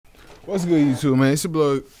What's good, YouTube, man? It's your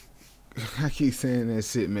boy. I keep saying that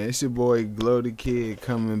shit, man. It's your boy Glow the Kid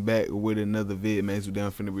coming back with another vid, man. So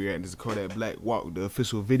down finna be reacting to Kodak Black Walk, the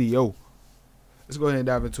official video. Let's go ahead and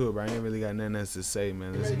dive into it, bro. I ain't really got nothing else to say,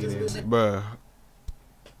 man. Let's get in, bro.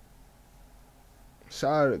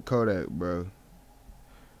 Shout out to Kodak, bro.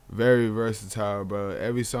 Very versatile, bro.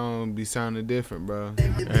 Every song be sounding different, bro.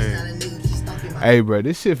 Hey, bro,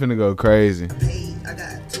 this shit finna go crazy.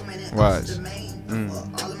 Watch.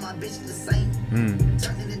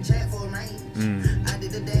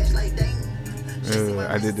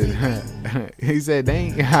 I did the he said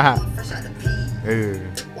dang.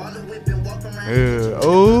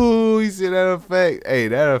 Oh, he said that effect. Hey,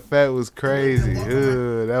 that effect was crazy.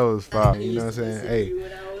 That was fire. You know what I'm saying?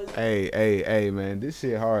 Hey, man, this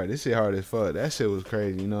shit hard. This shit hard as fuck. That shit was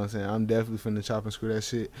crazy. You know what I'm saying? I'm definitely finna chop and screw that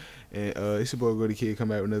shit. And it's your boy Gloh the Kid, come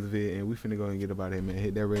back with another vid, and we finna go and get about it, man.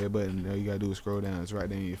 Hit that red button. All you gotta do is scroll down. It's right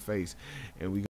there in your face, and we